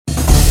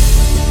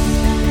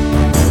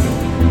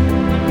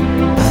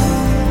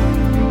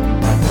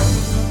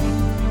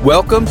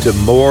Welcome to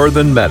More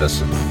Than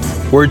Medicine,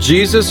 where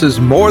Jesus is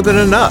more than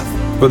enough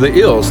for the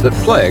ills that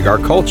plague our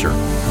culture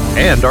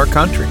and our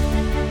country.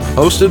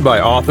 Hosted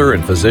by author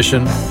and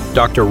physician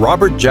Dr.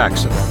 Robert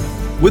Jackson,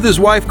 with his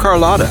wife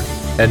Carlotta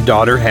and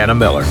daughter Hannah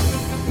Miller.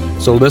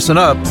 So listen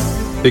up,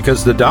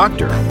 because the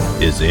doctor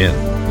is in.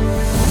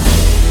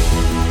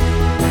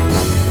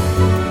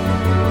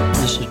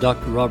 This is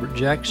Dr. Robert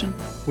Jackson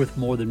with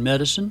More Than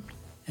Medicine,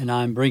 and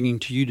I'm bringing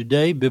to you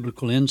today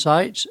biblical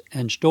insights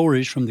and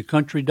stories from the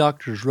country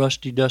doctor's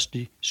rusty,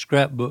 dusty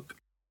scrapbook.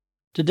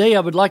 Today I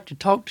would like to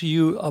talk to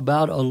you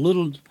about a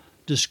little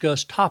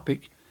discussed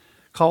topic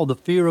called the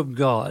fear of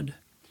God.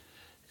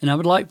 And I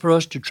would like for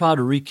us to try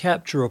to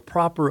recapture a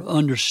proper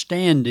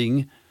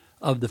understanding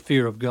of the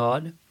fear of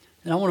God.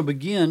 And I want to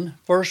begin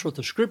first with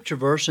a scripture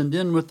verse and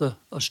then with a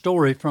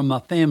story from my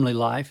family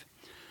life.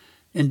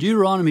 In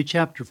Deuteronomy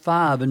chapter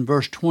 5 and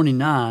verse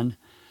 29,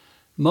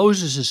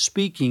 Moses is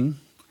speaking,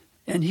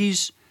 and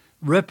he's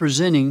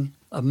representing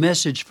a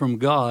message from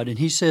God. And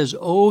he says,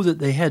 "Oh, that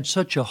they had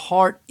such a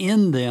heart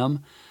in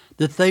them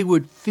that they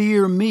would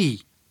fear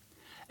me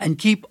and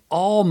keep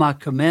all my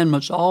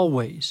commandments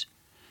always,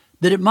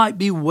 that it might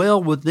be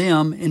well with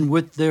them and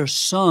with their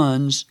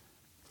sons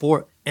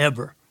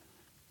forever."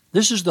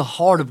 This is the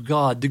heart of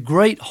God, the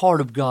great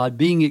heart of God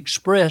being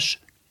expressed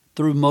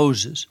through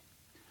Moses.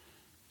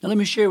 Now let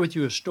me share with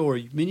you a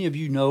story. Many of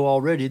you know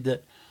already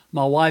that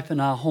my wife and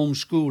I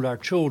homeschooled our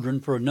children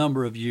for a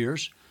number of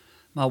years.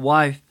 My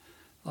wife,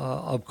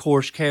 of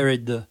course,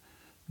 carried the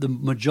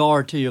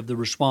majority of the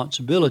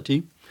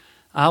responsibility.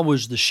 I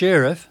was the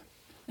sheriff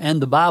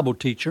and the Bible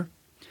teacher.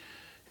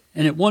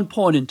 And at one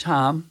point in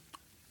time,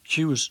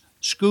 she was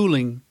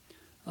schooling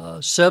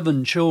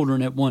 7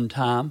 children at one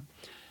time.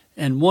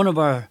 And one of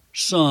our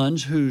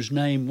sons, whose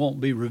name won't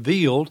be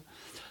revealed,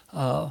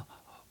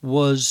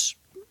 was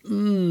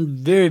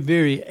very,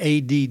 very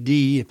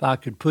ADD, if I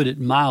could put it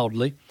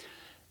mildly.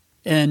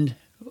 And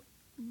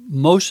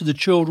most of the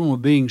children were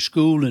being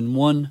schooled in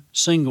one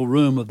single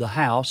room of the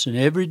house. And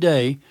every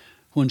day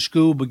when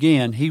school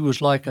began, he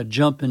was like a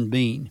jumping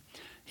bean.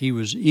 He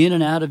was in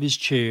and out of his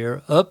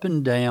chair, up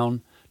and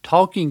down,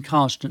 talking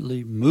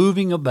constantly,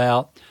 moving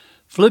about,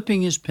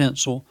 flipping his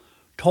pencil,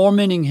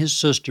 tormenting his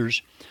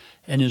sisters.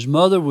 And his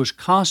mother was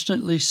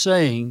constantly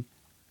saying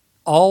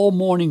all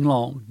morning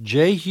long,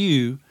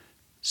 "Jehu,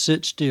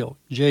 sit still.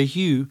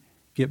 Jehu,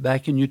 get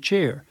back in your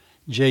chair.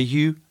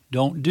 Jehu,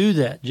 don't do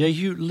that.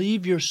 Jehu,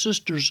 leave your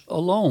sisters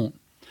alone.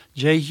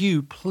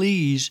 Jehu,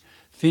 please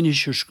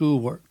finish your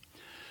schoolwork."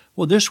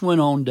 Well, this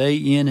went on day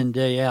in and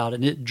day out,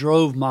 and it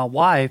drove my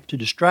wife to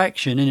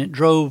distraction, and it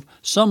drove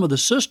some of the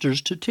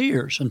sisters to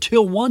tears,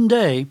 until one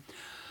day,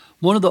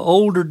 one of the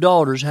older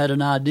daughters had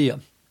an idea.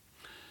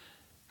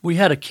 We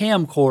had a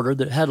camcorder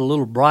that had a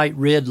little bright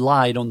red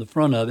light on the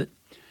front of it,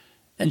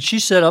 and she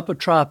set up a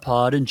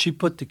tripod, and she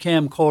put the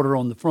camcorder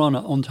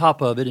on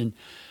top of it,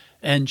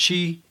 and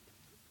she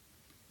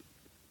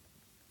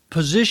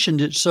positioned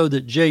it so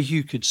that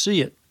Jehu could see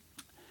it.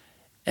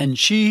 And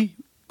she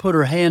put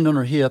her hand on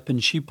her hip,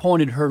 and she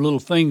pointed her little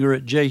finger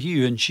at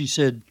Jehu, and she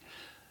said,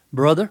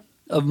 "Brother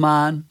of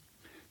mine,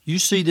 you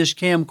see this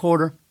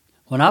camcorder?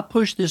 When I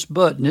push this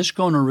button, it's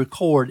going to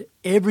record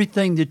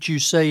everything that you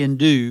say and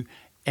do,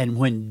 and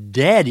when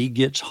Daddy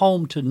gets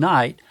home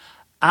tonight,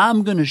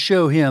 I'm going to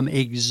show him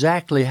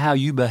exactly how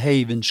you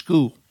behave in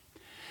school."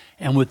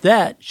 And with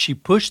that, she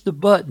pushed the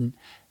button,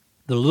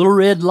 the little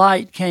red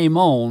light came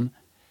on,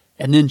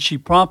 and then she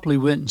promptly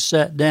went and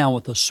sat down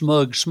with a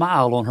smug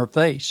smile on her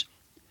face.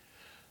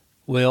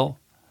 Well,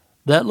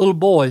 that little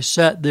boy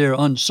sat there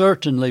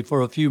uncertainly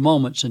for a few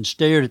moments and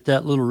stared at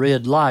that little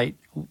red light,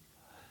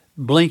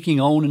 blinking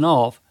on and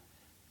off.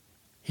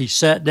 He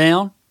sat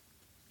down,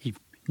 he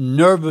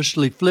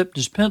nervously flipped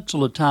his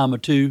pencil a time or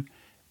two,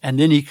 and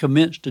then he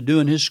commenced to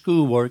doing his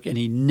schoolwork, and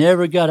he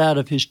never got out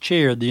of his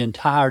chair the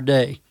entire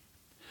day.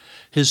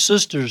 His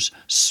sisters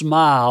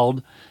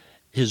smiled,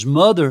 his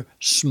mother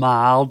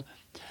smiled,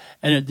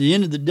 and at the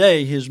end of the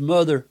day, his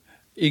mother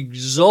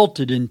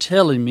exulted in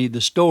telling me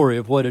the story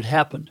of what had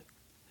happened.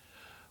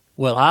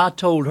 Well, I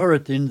told her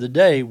at the end of the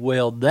day,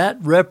 well, that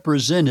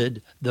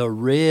represented the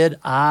red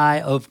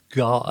eye of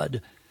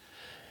God.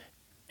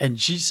 And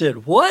she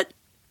said, "What?"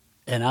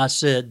 And I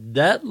said,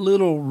 that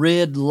little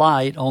red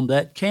light on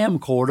that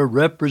camcorder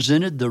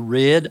represented the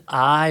red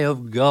eye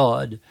of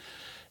God.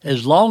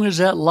 As long as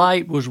that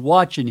light was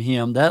watching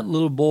him, that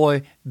little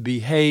boy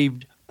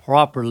behaved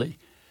properly.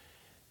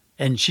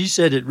 And she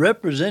said it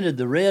represented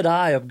the red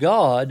eye of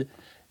God.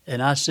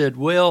 And I said,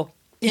 well,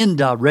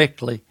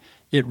 indirectly,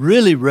 it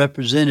really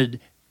represented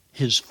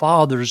his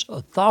father's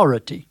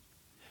authority.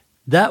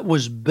 That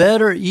was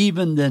better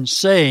even than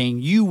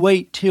saying, "You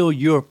wait till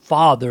your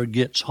father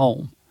gets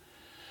home."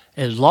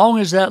 As long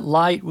as that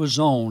light was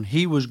on,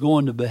 he was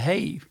going to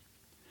behave.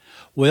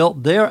 Well,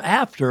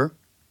 thereafter,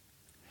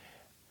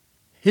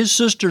 his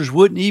sisters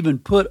wouldn't even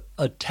put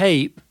a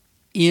tape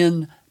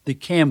in the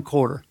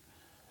camcorder.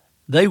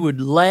 They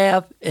would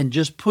laugh and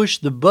just push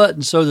the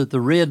button so that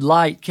the red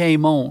light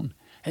came on.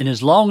 And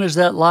as long as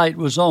that light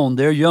was on,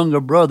 their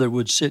younger brother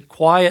would sit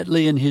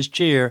quietly in his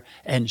chair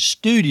and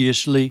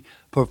studiously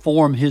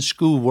perform his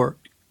schoolwork.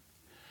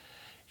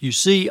 You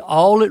see,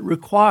 all it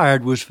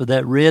required was for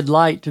that red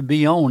light to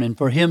be on and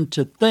for him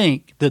to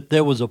think that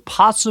there was a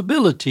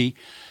possibility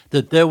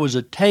that there was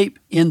a tape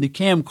in the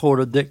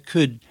camcorder that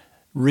could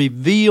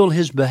reveal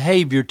his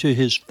behavior to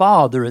his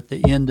father at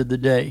the end of the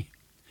day.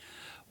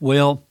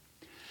 Well,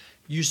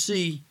 you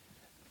see,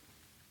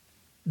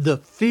 the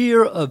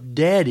fear of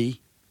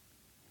daddy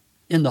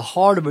in the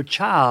heart of a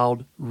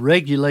child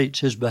regulates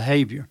his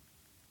behavior.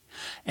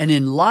 And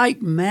in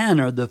like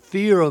manner, the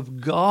fear of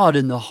God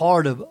in the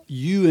heart of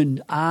you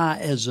and I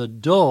as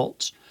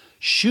adults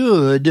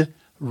should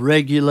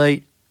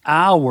regulate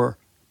our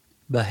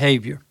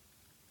behavior.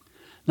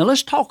 Now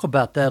let's talk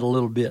about that a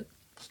little bit.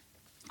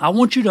 I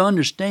want you to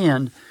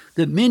understand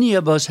that many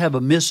of us have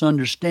a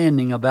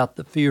misunderstanding about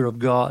the fear of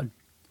God.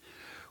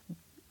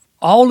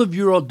 All of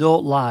your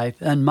adult life,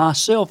 and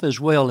myself as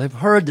well, have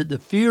heard that the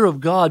fear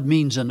of God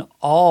means an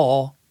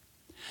awe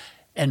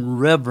and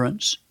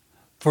reverence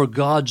for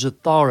God's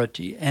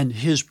authority and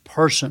His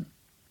person.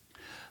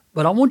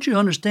 But I want you to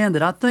understand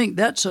that I think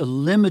that's a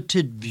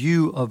limited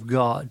view of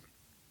God.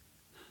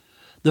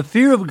 The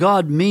fear of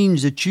God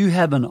means that you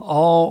have an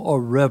awe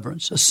or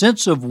reverence, a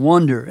sense of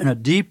wonder and a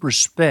deep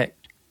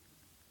respect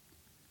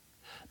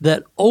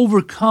that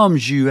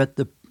overcomes you at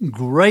the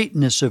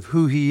greatness of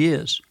who He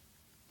is.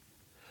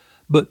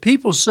 But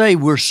people say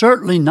we're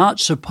certainly not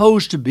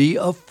supposed to be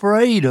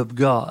afraid of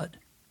God.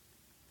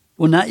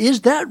 Well, now,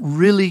 is that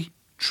really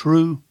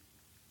true?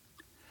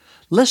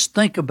 Let's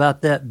think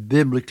about that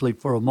biblically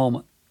for a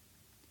moment.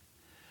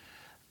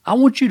 I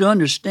want you to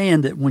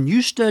understand that when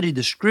you study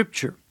the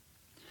Scripture,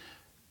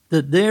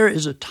 that there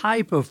is a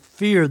type of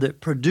fear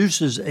that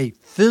produces a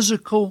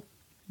physical,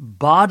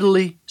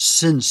 bodily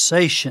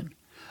sensation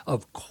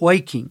of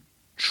quaking,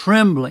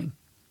 trembling,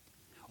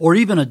 or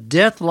even a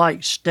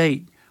death-like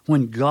state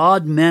when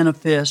God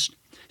manifests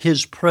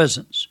His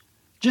presence.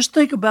 Just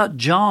think about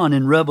John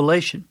in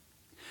Revelation.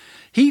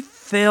 He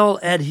fell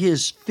at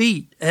His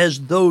feet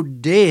as though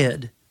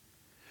dead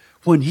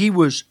when he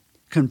was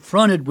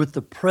confronted with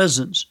the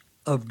presence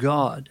of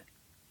God.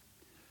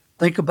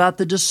 Think about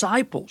the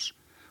disciples.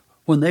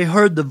 When they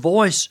heard the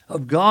voice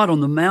of God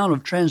on the Mount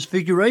of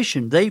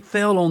Transfiguration, they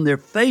fell on their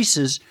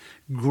faces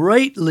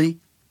greatly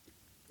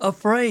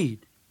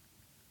afraid.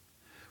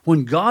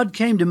 When God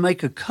came to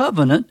make a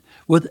covenant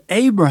with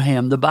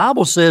Abraham, the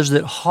Bible says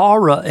that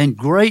horror and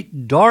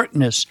great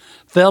darkness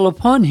fell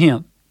upon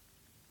him.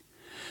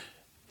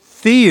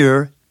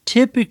 Fear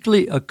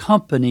typically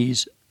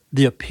accompanies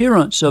the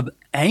appearance of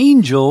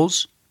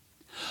angels,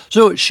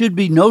 so it should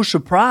be no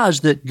surprise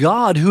that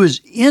God, who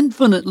is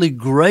infinitely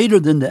greater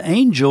than the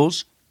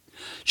angels,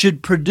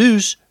 should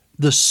produce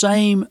the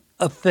same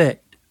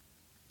effect.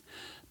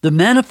 The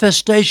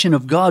manifestation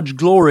of God's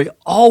glory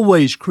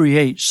always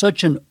creates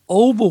such an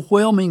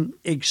overwhelming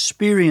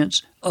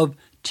experience of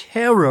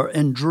terror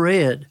and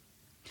dread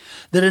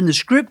that in the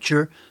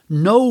Scripture,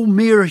 no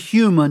mere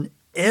human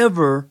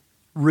ever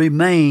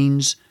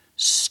remains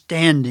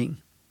standing.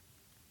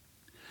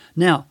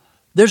 Now,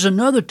 there's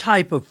another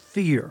type of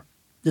fear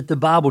that the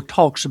Bible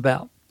talks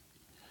about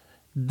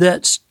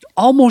that's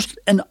almost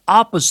an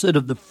opposite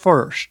of the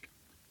first.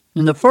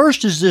 And the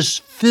first is this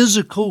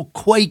physical,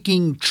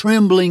 quaking,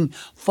 trembling,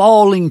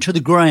 falling to the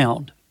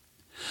ground.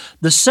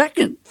 The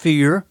second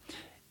fear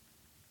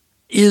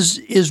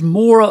is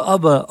more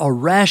of a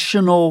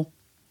rational,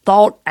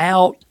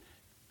 thought-out,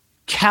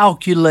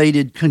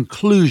 calculated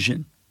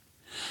conclusion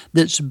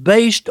that's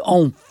based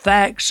on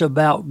facts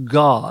about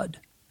God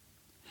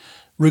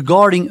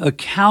regarding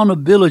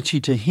accountability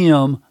to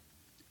Him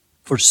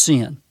for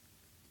sin.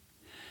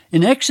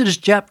 In Exodus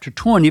chapter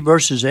 20,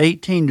 verses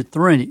 18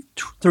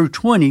 through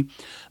 20,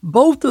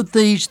 both of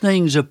these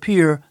things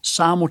appear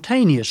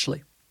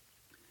simultaneously.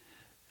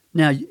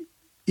 Now,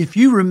 if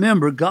you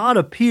remember, God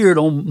appeared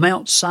on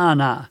Mount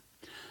Sinai.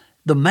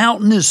 The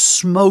mountain is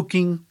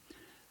smoking,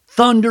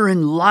 thunder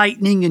and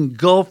lightning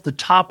engulf the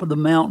top of the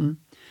mountain.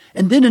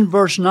 And then in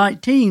verse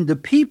 19, the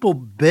people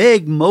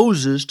beg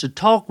Moses to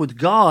talk with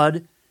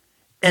God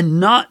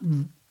and not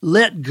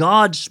let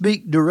God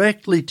speak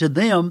directly to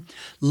them,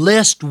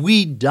 lest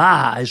we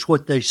die, is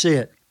what they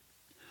said.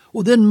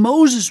 Well, then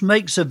Moses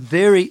makes a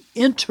very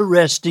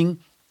interesting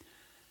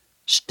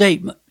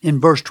statement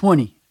in verse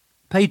 20.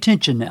 Pay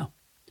attention now.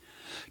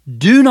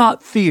 Do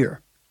not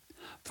fear,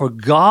 for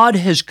God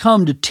has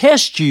come to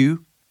test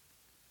you,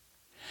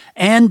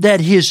 and that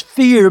His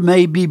fear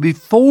may be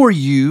before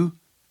you,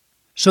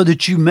 so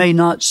that you may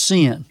not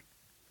sin.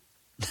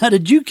 Now,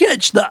 did you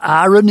catch the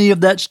irony of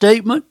that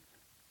statement?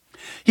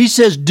 He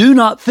says, do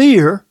not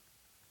fear,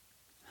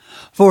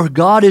 for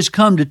God has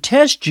come to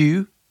test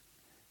you,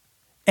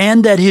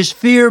 and that His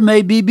fear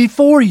may be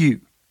before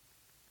you.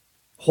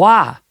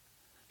 Why?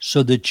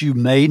 So that you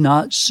may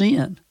not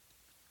sin.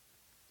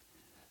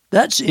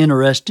 That's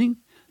interesting.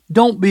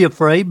 Don't be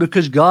afraid,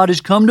 because God has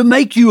come to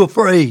make you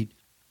afraid.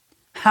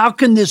 How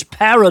can this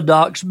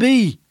paradox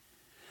be?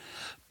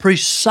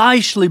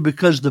 precisely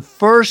because the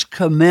first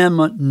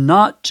commandment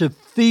not to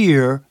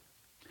fear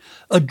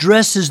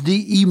addresses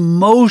the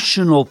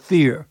emotional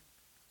fear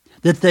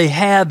that they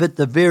have at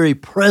the very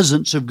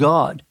presence of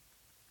God.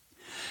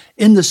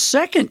 In the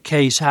second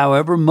case,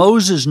 however,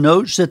 Moses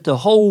notes that the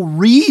whole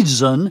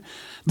reason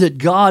that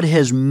God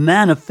has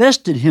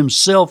manifested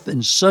himself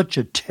in such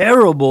a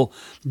terrible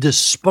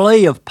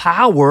display of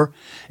power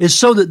is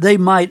so that they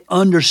might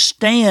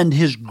understand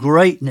his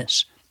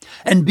greatness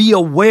and be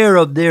aware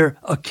of their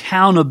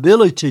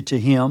accountability to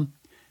him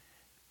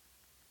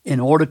in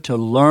order to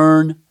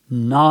learn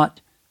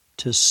not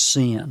to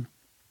sin.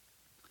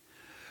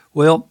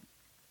 Well,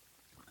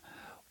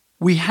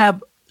 we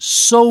have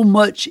so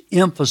much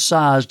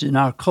emphasized in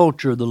our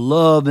culture the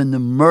love and the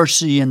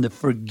mercy and the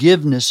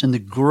forgiveness and the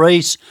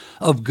grace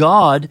of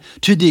God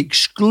to the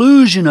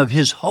exclusion of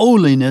his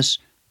holiness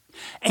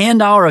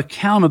and our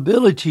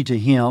accountability to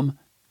him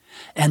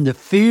and the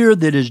fear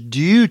that is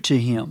due to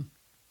him,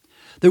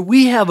 that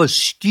we have a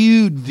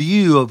skewed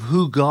view of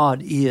who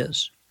God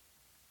is.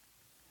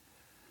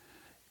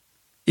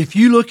 If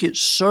you look at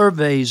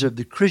surveys of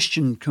the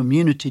Christian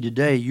community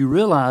today, you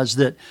realize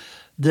that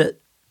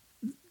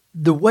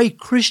the way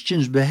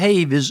Christians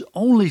behave is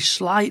only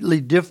slightly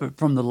different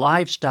from the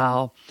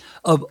lifestyle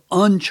of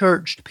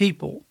unchurched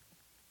people.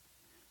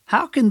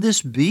 How can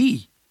this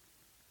be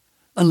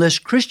unless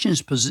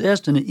Christians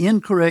possessed an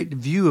incorrect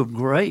view of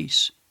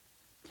grace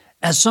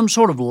as some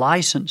sort of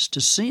license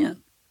to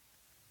sin?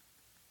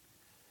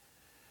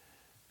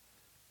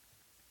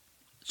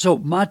 So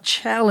my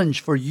challenge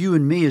for you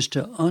and me is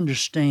to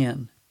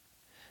understand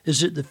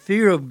is that the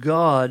fear of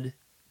God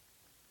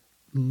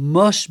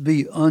must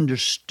be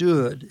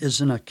understood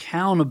as an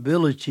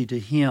accountability to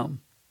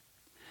him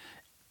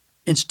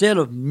instead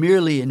of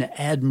merely an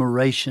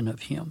admiration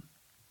of him.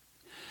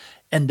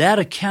 And that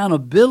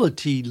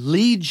accountability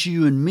leads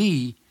you and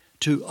me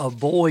to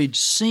avoid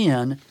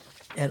sin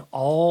at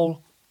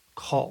all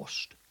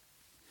cost.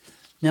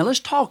 Now let's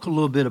talk a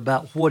little bit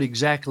about what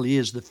exactly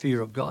is the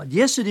fear of God.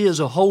 Yes, it is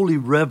a holy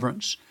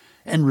reverence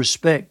and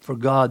respect for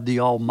God the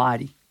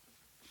Almighty.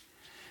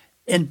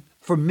 And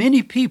for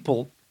many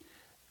people,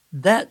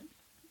 it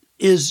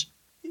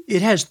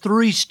has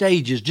three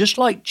stages, just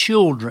like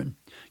children.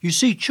 You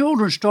see,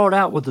 children start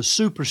out with a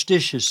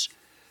superstitious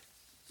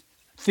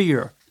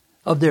fear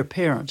of their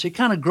parents. It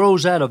kind of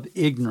grows out of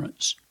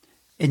ignorance.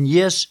 And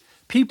yes,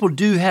 people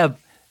do have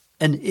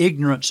an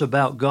ignorance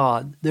about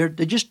God.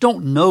 They just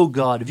don't know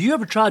God. Have you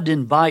ever tried to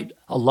invite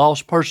a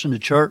lost person to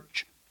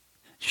church?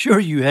 Sure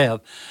you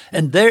have.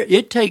 And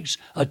it takes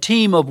a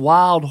team of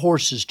wild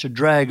horses to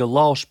drag a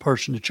lost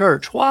person to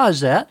church. Why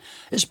is that?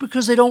 It's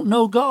because they don't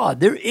know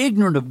God. They're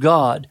ignorant of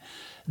God.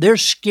 They're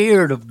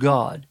scared of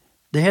God.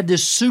 They have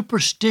this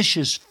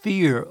superstitious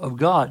fear of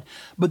God.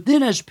 But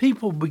then as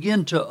people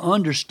begin to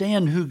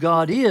understand who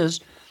God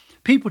is,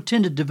 people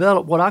tend to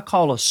develop what I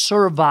call a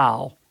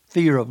servile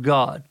fear of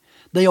God.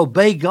 They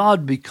obey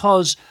God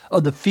because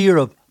of the fear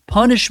of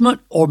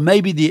punishment or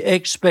maybe the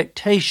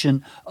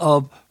expectation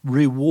of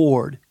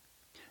reward.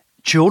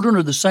 Children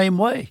are the same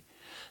way.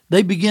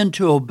 They begin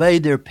to obey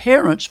their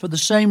parents for the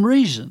same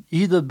reason,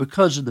 either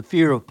because of the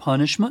fear of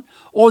punishment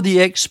or the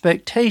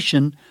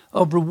expectation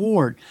of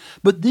reward.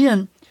 But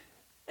then,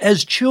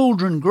 as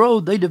children grow,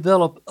 they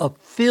develop a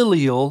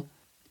filial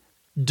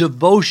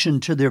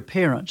devotion to their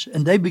parents,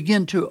 and they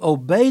begin to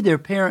obey their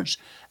parents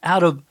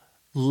out of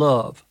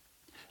love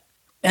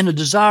and a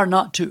desire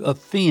not to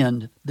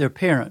offend their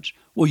parents.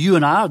 Well, you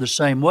and I are the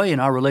same way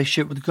in our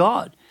relationship with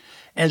God.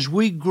 As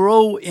we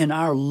grow in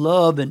our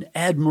love and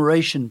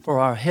admiration for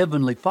our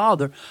Heavenly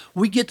Father,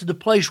 we get to the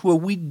place where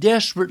we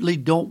desperately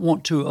don't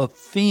want to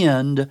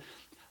offend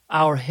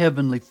our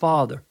Heavenly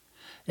Father.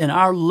 And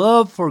our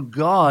love for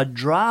God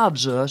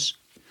drives us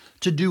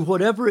to do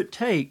whatever it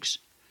takes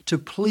to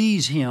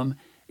please Him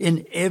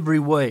in every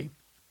way.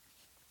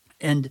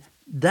 And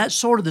that's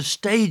sort of the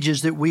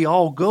stages that we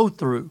all go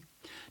through.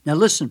 Now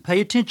listen,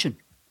 pay attention.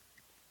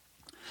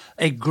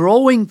 A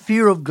growing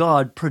fear of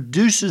God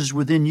produces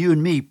within you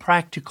and me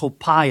practical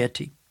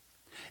piety.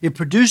 It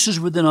produces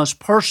within us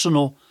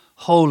personal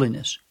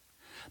holiness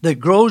that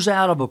grows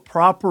out of a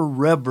proper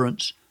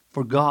reverence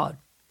for God.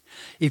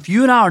 If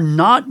you and I are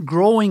not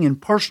growing in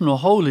personal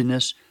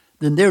holiness,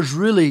 then there's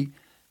really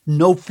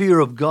no fear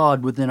of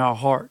God within our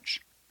hearts.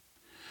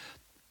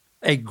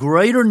 A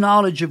greater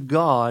knowledge of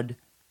God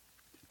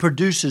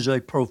produces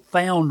a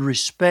profound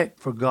respect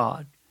for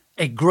God,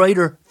 a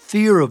greater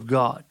fear of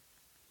God.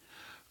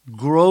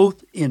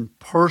 Growth in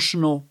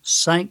personal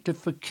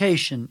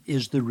sanctification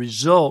is the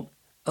result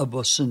of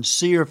a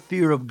sincere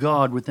fear of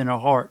God within our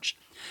hearts.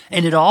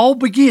 And it all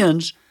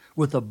begins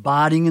with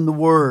abiding in the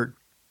Word,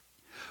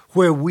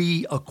 where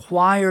we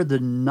acquire the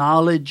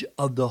knowledge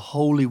of the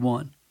Holy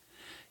One.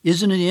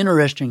 Isn't it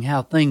interesting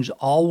how things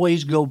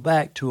always go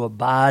back to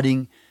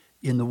abiding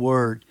in the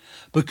Word?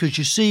 Because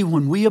you see,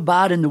 when we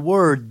abide in the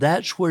Word,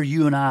 that's where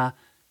you and I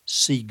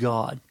see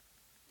God.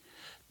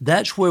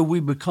 That's where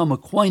we become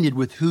acquainted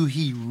with who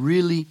He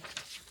really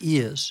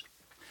is.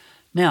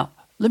 Now,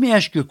 let me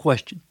ask you a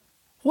question.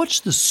 What's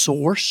the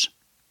source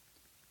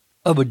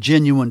of a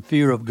genuine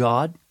fear of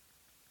God?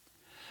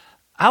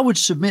 I would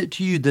submit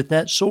to you that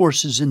that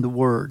source is in the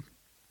Word.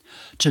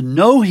 To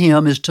know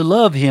Him is to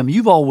love Him.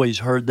 You've always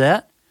heard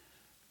that.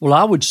 Well,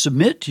 I would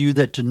submit to you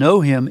that to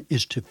know Him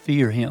is to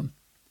fear Him.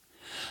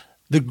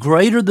 The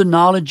greater the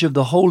knowledge of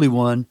the Holy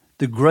One,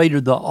 the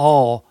greater the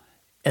awe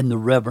and the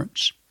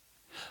reverence.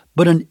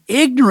 But an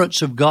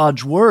ignorance of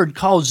God's Word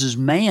causes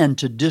man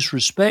to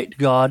disrespect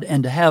God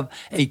and to have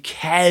a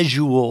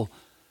casual,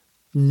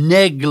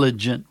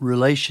 negligent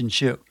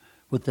relationship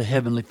with the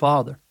Heavenly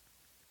Father.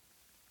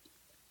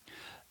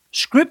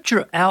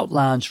 Scripture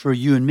outlines for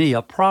you and me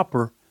a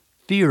proper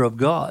fear of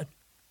God.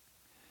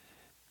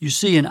 You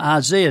see in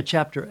Isaiah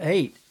chapter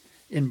 8,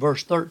 in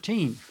verse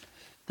 13,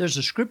 there's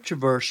a scripture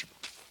verse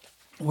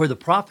where the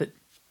prophet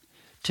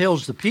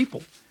tells the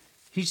people,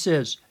 he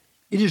says,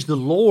 "It is the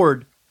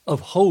Lord of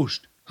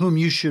hosts whom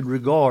you should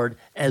regard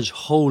as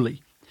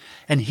holy,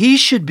 and He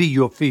should be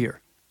your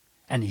fear,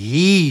 and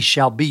He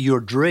shall be your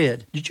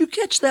dread." Did you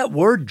catch that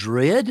word,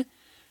 dread?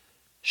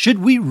 Should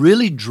we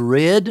really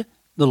dread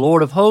the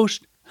Lord of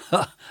hosts?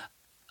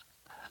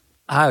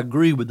 I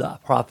agree with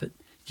that prophet.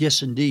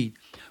 Yes, indeed.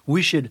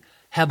 We should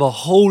have a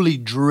holy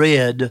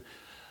dread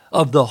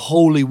of the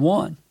Holy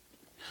One.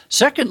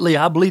 Secondly,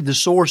 I believe the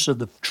source of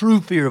the true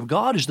fear of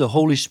God is the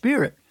Holy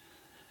Spirit.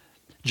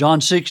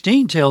 John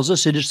 16 tells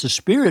us it is the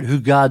Spirit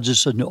who guides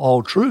us into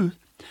all truth.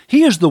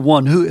 He is the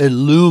one who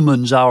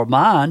illumines our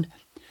mind,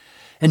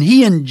 and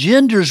He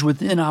engenders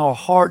within our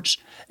hearts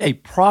a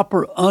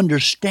proper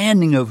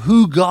understanding of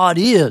who God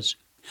is.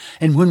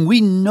 And when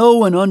we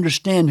know and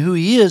understand who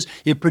He is,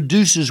 it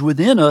produces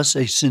within us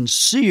a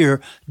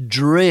sincere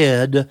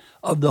dread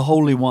of the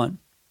Holy One.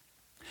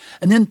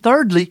 And then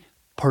thirdly,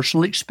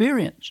 personal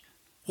experience.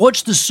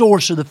 What's the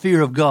source of the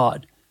fear of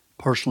God?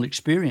 Personal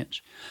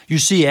experience. You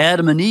see,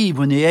 Adam and Eve,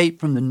 when they ate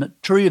from the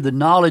tree of the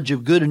knowledge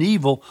of good and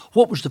evil,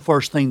 what was the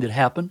first thing that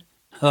happened?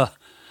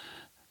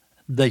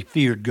 They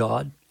feared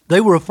God. They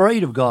were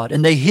afraid of God,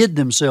 and they hid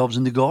themselves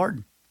in the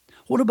garden.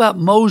 What about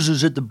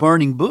Moses at the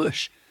burning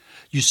bush?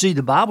 You see,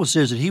 the Bible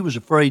says that he was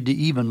afraid to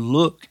even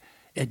look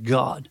at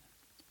God.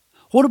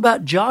 What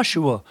about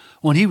Joshua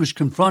when he was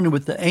confronted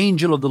with the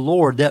angel of the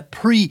Lord, that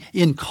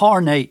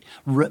pre-incarnate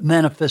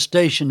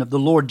manifestation of the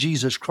Lord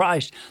Jesus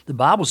Christ? The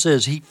Bible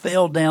says he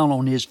fell down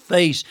on his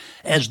face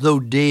as though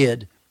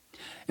dead.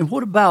 And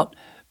what about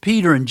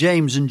Peter and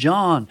James and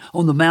John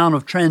on the Mount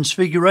of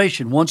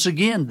Transfiguration? Once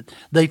again,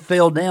 they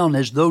fell down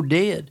as though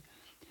dead.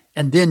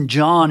 And then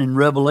John in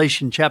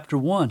Revelation chapter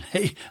 1,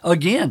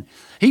 again,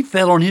 he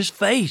fell on his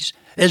face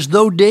as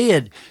though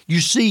dead. You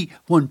see,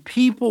 when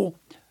people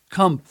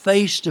come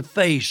face to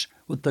face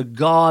with the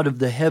God of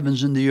the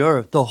heavens and the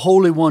earth, the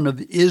Holy One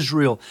of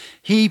Israel,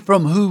 He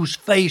from whose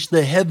face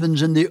the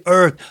heavens and the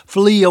earth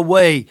flee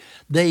away,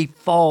 they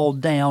fall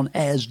down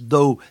as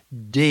though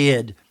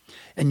dead.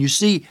 And you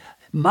see,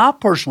 my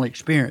personal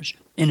experience,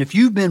 and if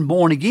you've been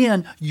born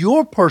again,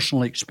 your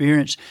personal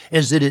experience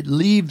is that it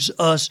leaves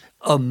us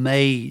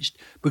amazed.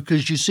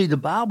 Because you see, the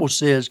Bible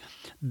says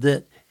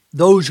that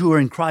those who are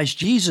in Christ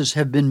Jesus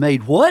have been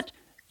made what?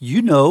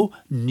 You know,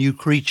 new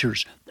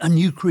creatures, a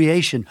new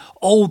creation.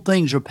 Old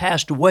things are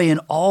passed away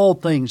and all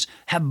things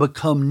have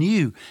become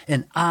new.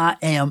 And I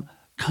am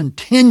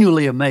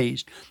continually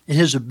amazed at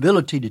His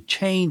ability to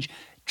change,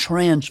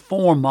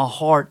 transform my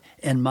heart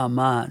and my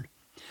mind.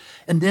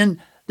 And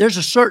then there's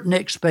a certain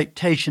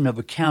expectation of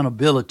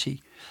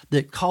accountability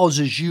that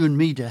causes you and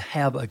me to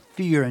have a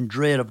fear and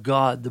dread of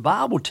God. The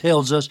Bible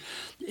tells us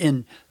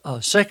in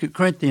 2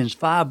 Corinthians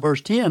 5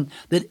 verse 10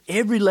 that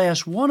every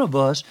last one of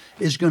us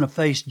is going to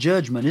face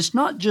judgment. It's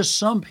not just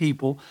some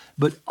people,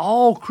 but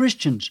all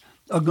Christians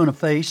are going to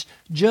face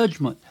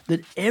judgment.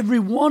 That every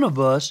one of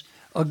us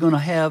are going to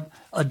have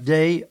a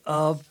day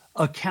of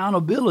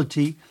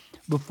accountability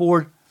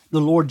before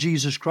the Lord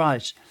Jesus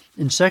Christ.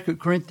 In 2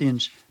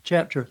 Corinthians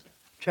chapter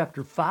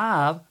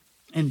 5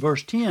 and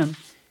verse 10,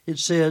 it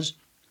says,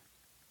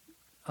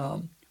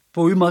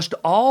 "For we must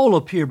all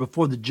appear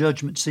before the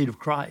judgment seat of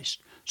Christ,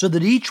 so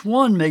that each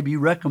one may be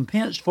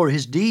recompensed for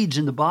his deeds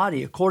in the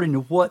body according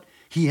to what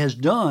he has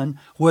done,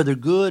 whether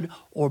good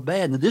or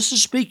bad." Now, this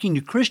is speaking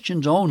to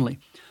Christians only.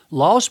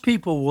 Lost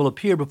people will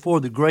appear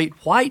before the great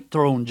white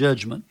throne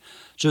judgment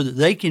so that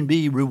they can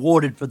be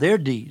rewarded for their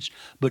deeds.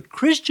 But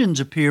Christians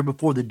appear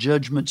before the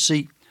judgment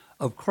seat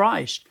of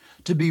Christ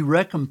to be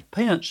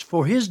recompensed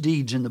for His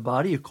deeds in the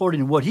body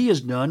according to what He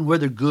has done,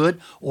 whether good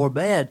or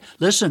bad.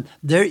 Listen,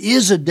 there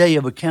is a day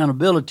of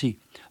accountability,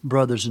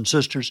 brothers and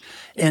sisters,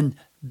 and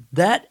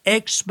that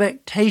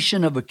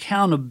expectation of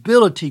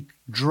accountability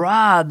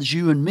drives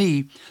you and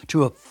me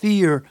to a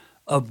fear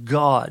of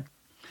God.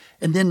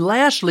 And then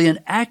lastly, an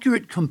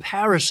accurate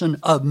comparison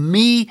of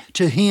me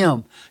to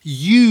Him,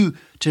 you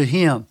to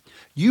Him.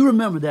 You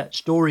remember that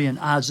story in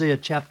Isaiah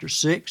chapter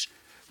 6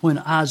 when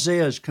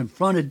Isaiah is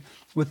confronted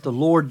with the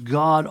Lord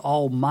God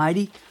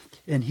Almighty,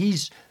 and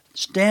he's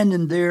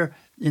standing there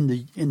in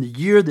the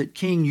year that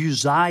King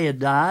Uzziah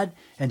died,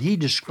 and he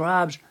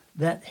describes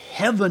that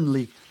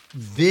heavenly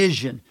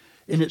vision.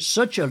 And it's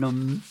such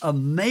an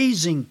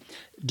amazing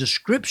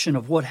description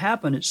of what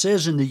happened. It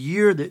says, in the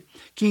year that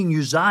King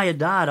Uzziah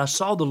died, I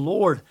saw the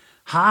Lord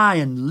high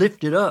and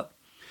lifted up,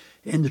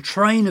 and the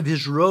train of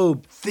his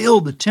robe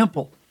filled the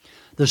temple.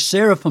 The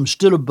seraphim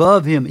stood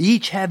above him,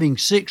 each having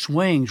 6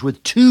 wings.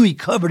 With 2 he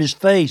covered his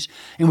face,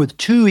 and with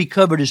 2 he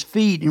covered his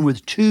feet, and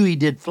with 2 he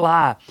did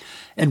fly.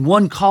 And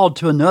one called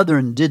to another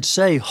and did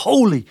say,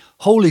 Holy,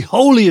 holy,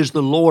 holy is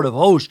the Lord of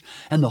hosts,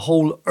 and the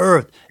whole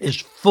earth is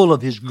full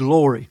of his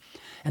glory.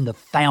 And the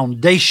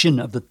foundation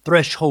of the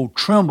threshold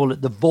trembled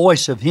at the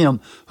voice of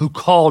him who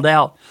called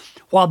out,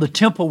 while the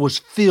temple was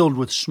filled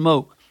with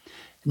smoke.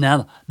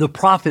 Now the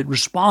prophet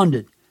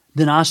responded,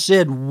 Then I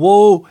said,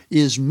 Woe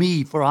is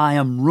me, for I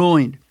am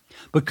ruined,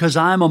 because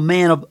I am a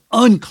man of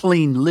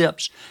unclean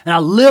lips, and I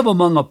live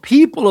among a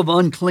people of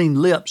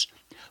unclean lips.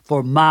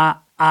 For my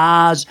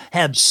eyes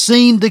have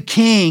seen the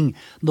King,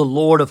 the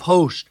Lord of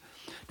hosts.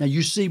 Now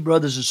you see,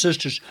 brothers and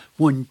sisters,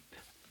 when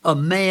a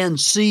man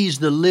sees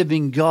the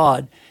living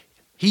God,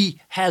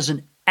 he has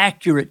an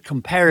accurate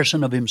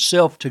comparison of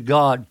himself to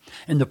God.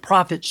 And the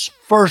prophet's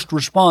first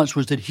response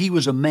was that he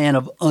was a man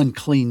of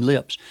unclean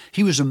lips.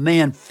 He was a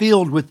man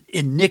filled with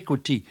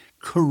iniquity,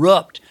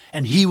 corrupt,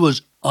 and he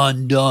was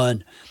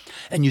undone.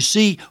 And you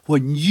see,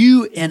 when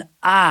you and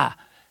I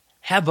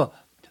have a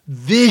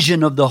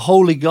vision of the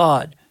holy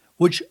God,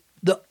 which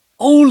the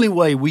only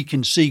way we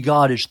can see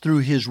God is through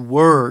his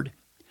word,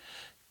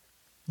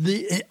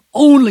 the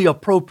only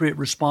appropriate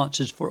response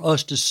is for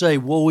us to say,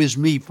 Woe is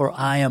me, for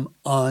I am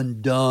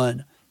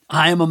undone.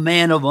 I am a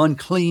man of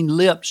unclean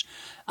lips.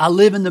 I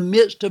live in the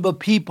midst of a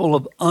people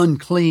of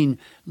unclean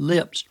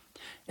lips.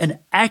 An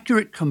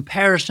accurate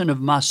comparison of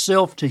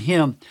myself to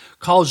him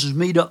causes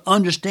me to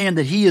understand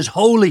that he is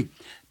holy,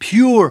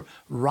 pure,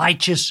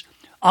 righteous,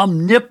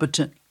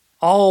 omnipotent,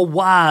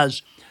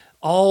 all-wise,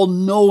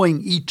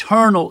 all-knowing,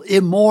 eternal,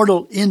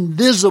 immortal,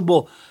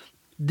 invisible,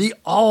 the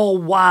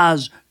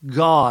all-wise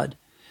God.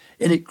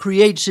 And it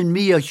creates in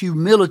me a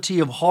humility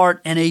of heart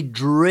and a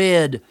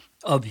dread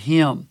of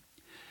him.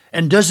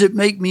 And does it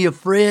make me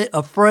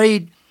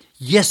afraid?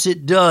 Yes,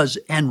 it does,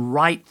 and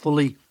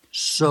rightfully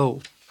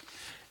so.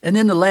 And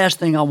then the last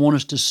thing I want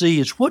us to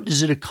see is, what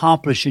does it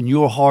accomplish in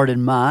your heart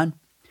and mind?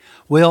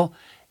 Well,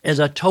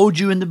 as I told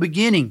you in the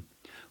beginning,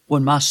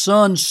 when my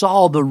son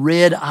saw the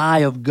red eye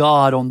of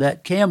God on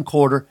that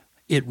camcorder,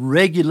 it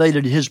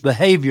regulated his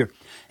behavior.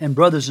 And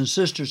brothers and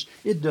sisters,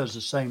 it does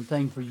the same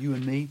thing for you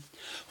and me.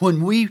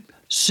 When we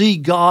see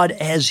God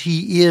as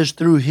he is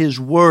through his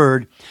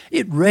word,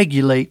 it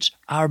regulates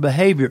our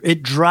behavior.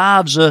 It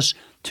drives us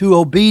to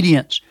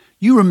obedience.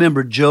 You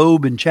remember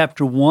Job in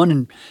chapter 1,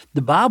 and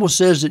the Bible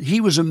says that he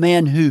was a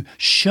man who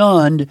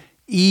shunned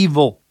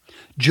evil.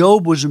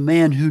 Job was a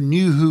man who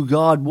knew who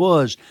God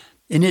was,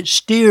 and it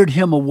steered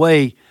him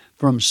away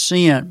from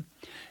sin.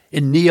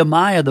 In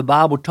Nehemiah, the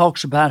Bible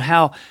talks about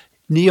how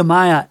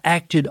Nehemiah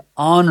acted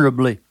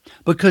honorably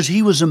because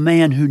he was a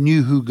man who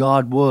knew who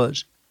God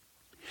was.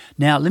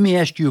 Now, let me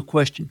ask you a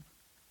question.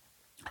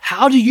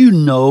 How do you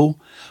know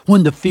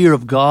when the fear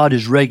of God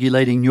is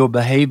regulating your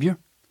behavior?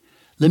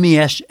 Let me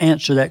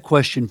answer that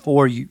question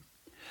for you.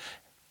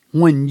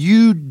 When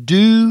you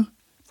do,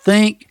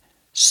 think,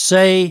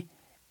 say,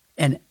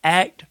 and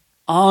act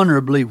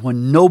honorably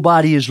when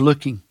nobody is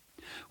looking,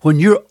 when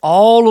you're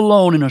all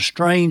alone in a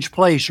strange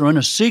place or in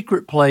a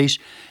secret place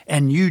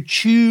and you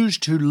choose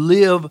to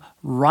live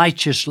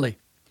righteously,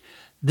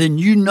 then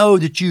you know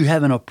that you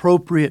have an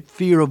appropriate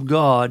fear of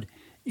God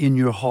in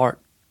your heart.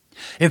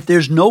 If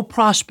there's no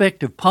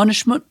prospect of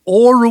punishment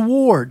or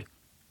reward,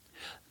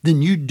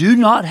 then you do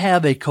not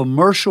have a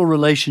commercial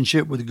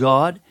relationship with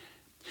God,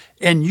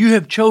 and you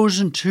have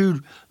chosen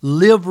to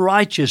live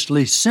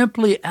righteously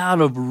simply out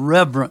of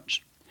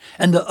reverence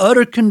and the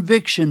utter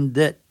conviction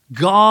that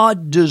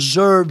God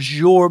deserves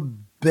your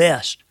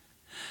best,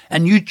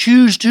 and you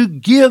choose to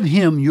give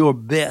him your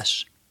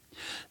best.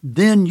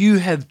 Then you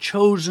have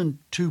chosen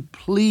to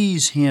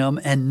please him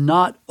and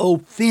not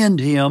offend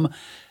him.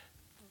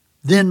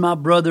 Then, my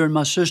brother and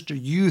my sister,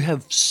 you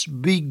have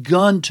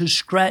begun to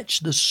scratch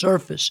the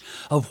surface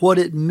of what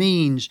it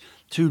means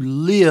to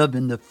live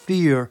in the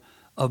fear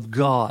of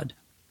God.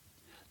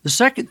 The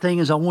second thing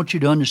is I want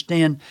you to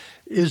understand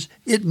is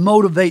it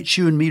motivates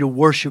you and me to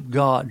worship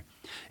God.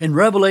 In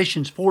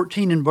Revelations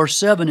 14 and verse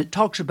 7, it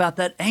talks about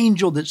that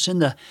angel that's in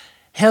the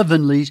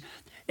heavenlies,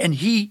 and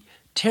he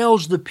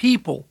tells the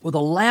people with a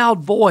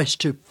loud voice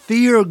to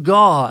fear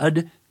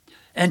God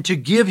and to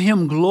give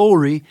him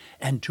glory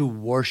and to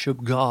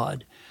worship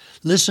God.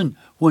 Listen,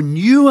 when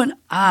you and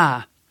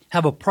I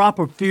have a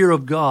proper fear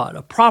of God,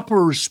 a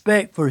proper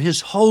respect for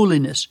his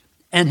holiness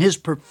and his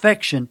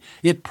perfection,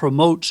 it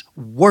promotes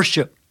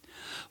worship.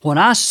 When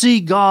I see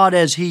God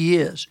as he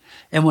is,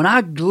 and when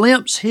I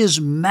glimpse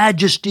his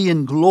majesty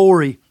and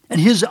glory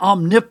and his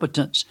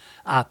omnipotence,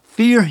 I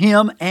fear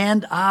him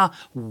and I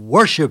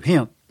worship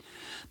him.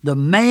 The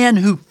man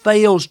who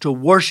fails to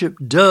worship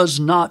does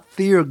not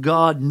fear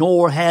God,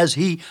 nor has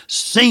he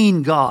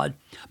seen God,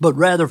 but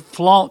rather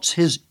flaunts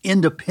his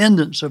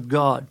independence of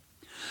God.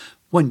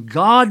 When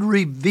God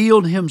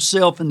revealed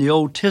himself in the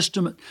Old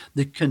Testament,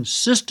 the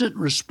consistent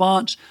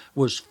response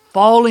was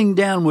falling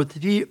down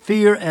with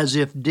fear as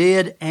if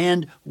dead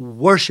and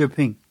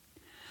worshiping.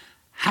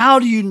 How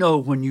do you know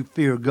when you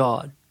fear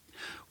God?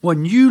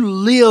 When you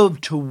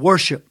live to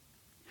worship,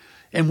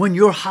 and when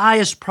your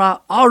highest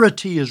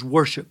priority is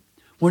worship,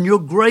 when your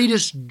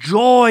greatest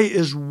joy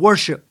is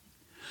worship,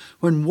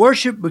 when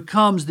worship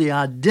becomes the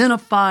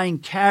identifying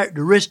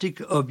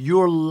characteristic of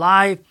your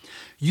life,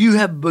 you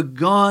have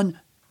begun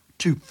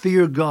to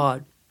fear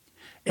God.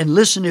 And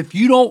listen, if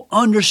you don't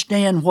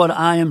understand what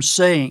I am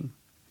saying,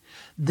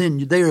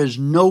 then there is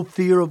no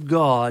fear of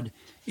God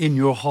in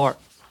your heart.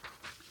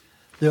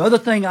 The other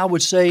thing I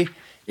would say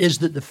is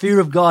that the fear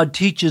of God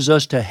teaches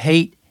us to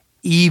hate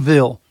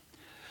evil.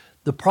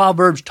 The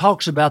Proverbs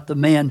talks about the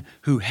man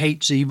who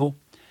hates evil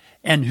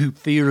and who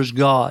fears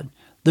God.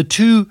 The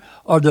two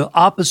are the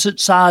opposite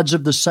sides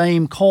of the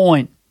same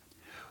coin.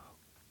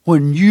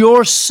 When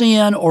your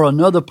sin or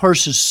another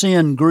person's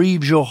sin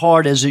grieves your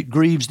heart as it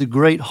grieves the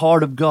great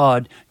heart of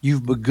God,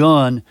 you've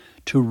begun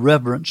to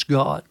reverence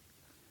God.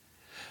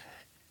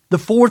 The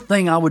fourth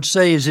thing I would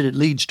say is that it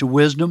leads to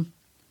wisdom.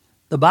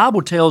 The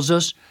Bible tells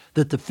us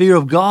that the fear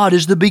of God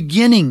is the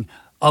beginning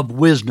of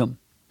wisdom.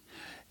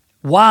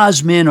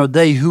 Wise men are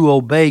they who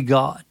obey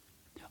God.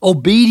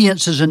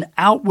 Obedience is an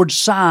outward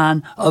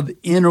sign of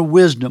inner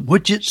wisdom,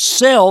 which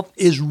itself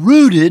is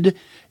rooted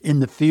in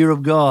the fear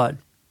of God.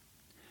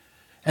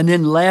 And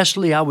then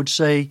lastly, I would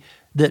say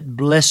that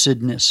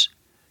blessedness,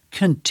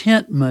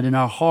 contentment in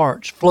our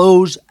hearts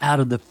flows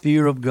out of the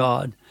fear of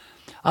God.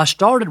 I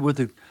started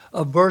with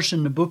a verse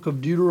in the book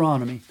of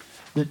Deuteronomy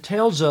that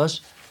tells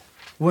us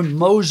when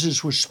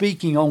Moses was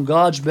speaking on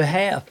God's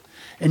behalf,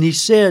 and he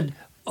said,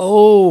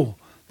 "Oh,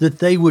 that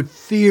they would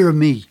fear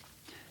me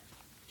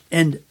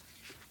and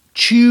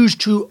choose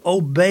to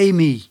obey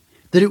me,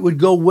 that it would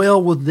go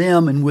well with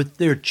them and with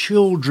their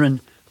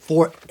children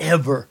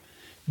forever."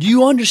 Do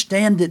you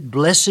understand that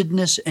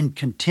blessedness and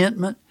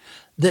contentment,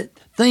 that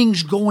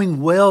things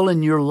going well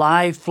in your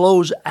life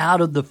flows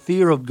out of the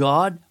fear of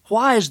God?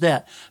 Why is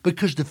that?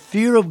 Because the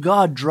fear of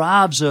God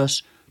drives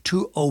us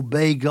to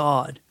obey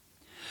God.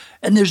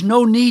 And there's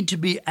no need to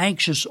be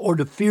anxious or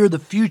to fear the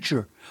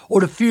future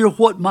or to fear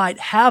what might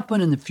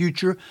happen in the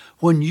future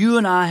when you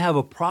and I have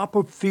a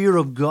proper fear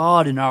of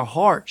God in our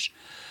hearts.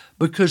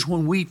 Because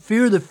when we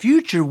fear the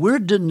future, we're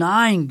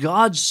denying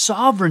God's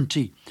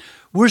sovereignty.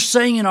 We're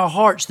saying in our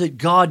hearts that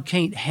God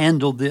can't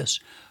handle this.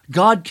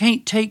 God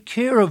can't take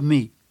care of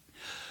me.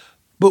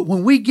 But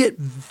when we get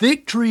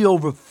victory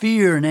over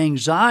fear and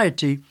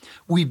anxiety,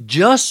 we've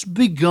just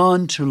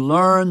begun to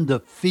learn the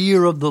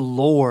fear of the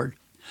Lord.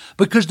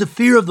 Because the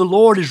fear of the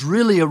Lord is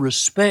really a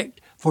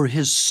respect for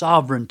His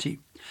sovereignty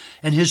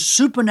and His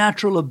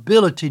supernatural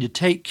ability to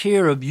take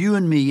care of you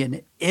and me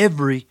in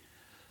every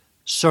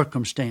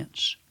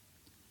circumstance.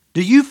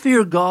 Do you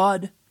fear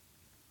God,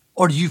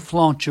 or do you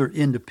flaunt your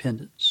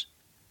independence?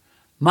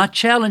 My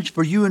challenge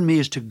for you and me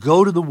is to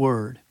go to the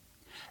Word.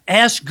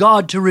 Ask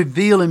God to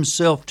reveal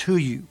Himself to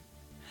you.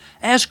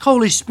 Ask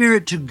Holy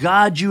Spirit to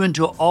guide you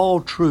into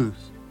all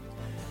truth.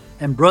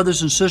 And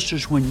brothers and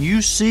sisters, when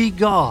you see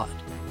God,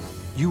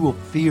 you will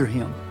fear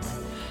Him.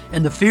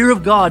 And the fear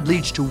of God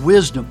leads to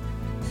wisdom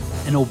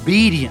and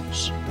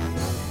obedience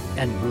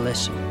and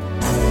blessing.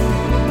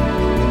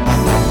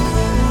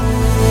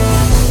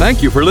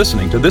 Thank you for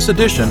listening to this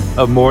edition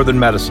of More Than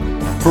Medicine.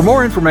 For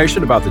more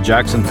information about the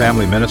Jackson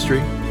Family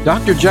Ministry,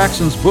 Dr.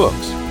 Jackson's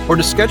books, or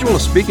to schedule a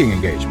speaking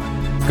engagement,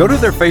 go to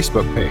their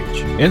Facebook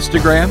page,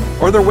 Instagram,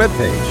 or their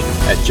webpage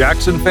at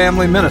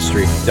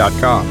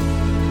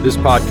jacksonfamilyministry.com. This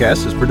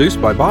podcast is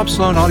produced by Bob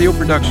Sloan Audio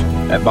Production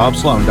at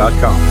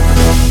bobsloan.com.